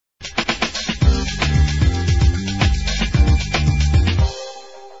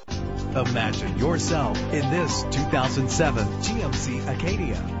yourself in this 2007 GMC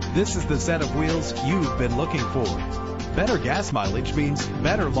Acadia. This is the set of wheels you've been looking for. Better gas mileage means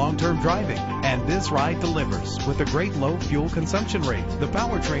better long-term driving, and this ride delivers with a great low fuel consumption rate. The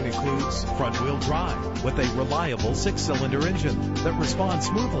powertrain includes front-wheel drive with a reliable 6-cylinder engine that responds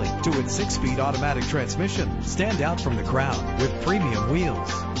smoothly to its 6-speed automatic transmission. Stand out from the crowd with premium wheels.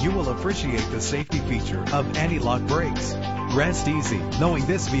 You will appreciate the safety feature of anti-lock brakes. Rest easy knowing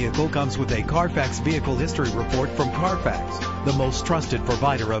this vehicle comes with a Carfax Vehicle History Report from Carfax, the most trusted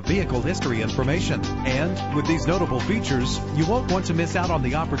provider of vehicle history information. And with these notable features, you won't want to miss out on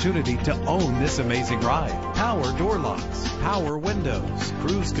the opportunity to own this amazing ride. Power door locks, power windows,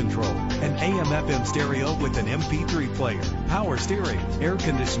 cruise control, an AM/FM stereo with an MP3 player, power steering, air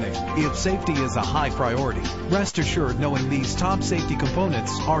conditioning. If safety is a high priority, rest assured knowing these top safety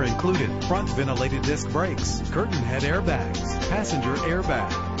components are included: front ventilated disc brakes, curtain head airbags, passenger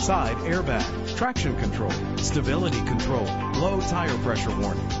airbag, side airbag, traction control, stability control, low tire pressure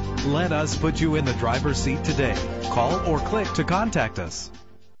warning. Let us put you in the driver's seat today. Call or click to contact us.